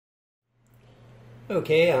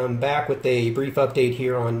Okay, I'm back with a brief update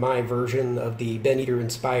here on my version of the Ben Eater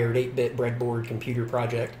inspired 8-bit breadboard computer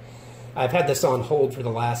project. I've had this on hold for the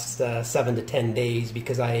last 7 to 10 days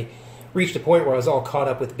because I reached a point where I was all caught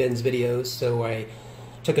up with Ben's videos, so I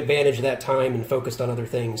took advantage of that time and focused on other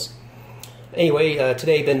things. Anyway,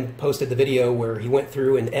 today Ben posted the video where he went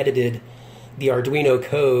through and edited the Arduino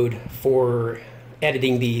code for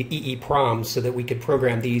editing the EEPROMs so that we could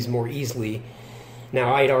program these more easily.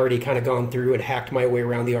 Now, I'd already kind of gone through and hacked my way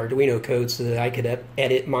around the Arduino code so that I could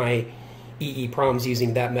edit my EEPROMs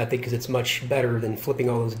using that method because it's much better than flipping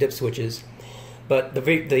all those dip switches. But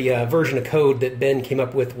the version of code that Ben came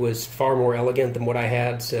up with was far more elegant than what I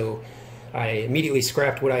had, so I immediately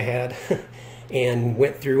scrapped what I had and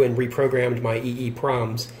went through and reprogrammed my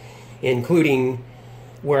EEPROMs, including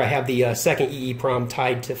where I have the second EEPROM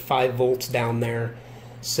tied to 5 volts down there.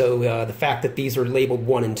 So the fact that these are labeled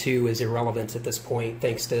 1 and 2 is irrelevant at this point,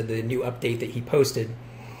 thanks to the new update that he posted.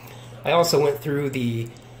 I also went through the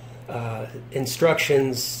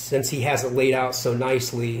instructions since he has it laid out so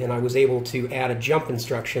nicely, and I was able to add a jump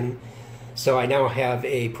instruction. So I now have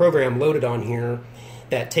a program loaded on here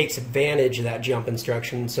that takes advantage of that jump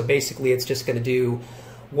instruction. So basically it's just going to do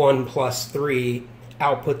 1 plus 3,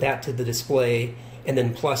 output that to the display, and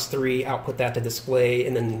then plus 3, output that to display,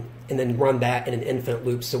 and then run that in an infinite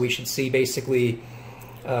loop. So we should see basically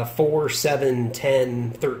 4, 7,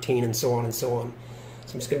 10, 13, and so on and so on.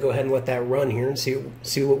 So I'm just going to go ahead and let that run here and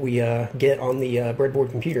see what we get on the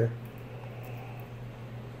breadboard computer.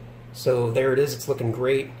 So there it is. It's looking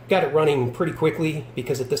great. Got it running pretty quickly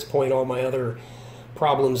because at this point all my other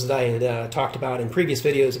problems that I had talked about in previous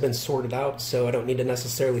videos have been sorted out, so I don't need to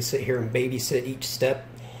necessarily sit here and babysit each step.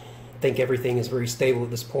 I think everything is very stable at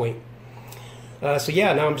this point. So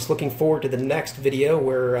yeah, now I'm just looking forward to the next video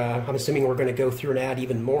where I'm assuming we're going to go through and add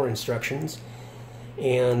even more instructions.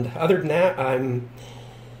 And other than that, I'm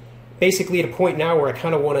basically at a point now where I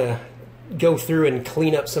kind of want to go through and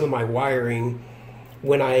clean up some of my wiring.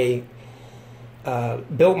 When I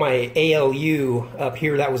built my ALU up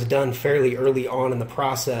here, that was done fairly early on in the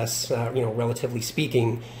process, relatively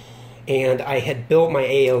speaking. And I had built my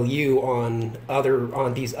ALU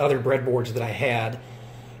on these other breadboards that I had.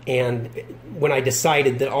 And when I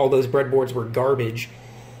decided that all those breadboards were garbage,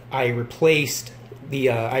 I replaced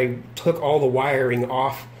I took all the wiring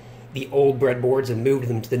off the old breadboards and moved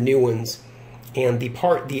them to the new ones. And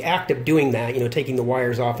the act of doing that, taking the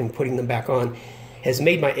wires off and putting them back on, has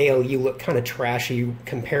made my ALU look kind of trashy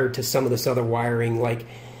compared to some of this other wiring, like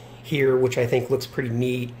here, which I think looks pretty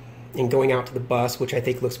neat, and going out to the bus, which I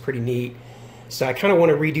think looks pretty neat. So I kind of want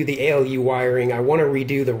to redo the ALU wiring. I want to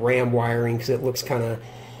redo the RAM wiring because it looks kind of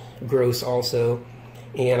gross also.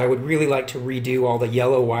 And I would really like to redo all the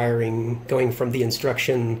yellow wiring going from the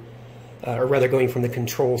instruction, or rather going from the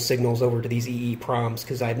control signals over to these EEPROMs,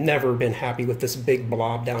 because I've never been happy with this big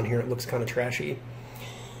blob down here. It looks kind of trashy.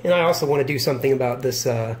 And I also want to do something about this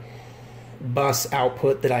bus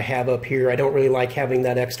output that I have up here. I don't really like having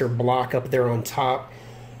that extra block up there on top,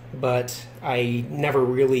 but I'm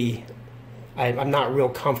not real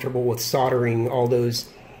comfortable with soldering all those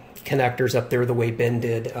connectors up there the way Ben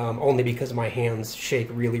did, only because my hands shake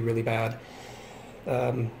really, really bad.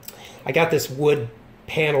 I got this wood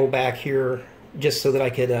panel back here just so that I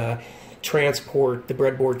could transport the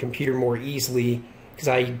breadboard computer more easily, because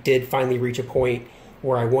I did finally reach a point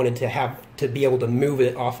where I wanted to be able to move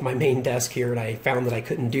it off my main desk here, and I found that I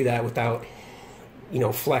couldn't do that without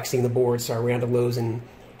flexing the board. So I ran to Lowe's and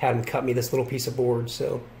had them cut me this little piece of board.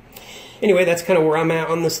 So anyway, that's kind of where I'm at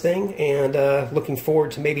on this thing, and looking forward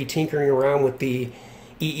to maybe tinkering around with the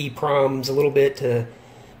EEPROMs a little bit to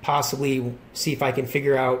possibly see if I can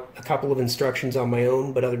figure out a couple of instructions on my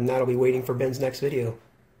own. But other than that, I'll be waiting for Ben's next video.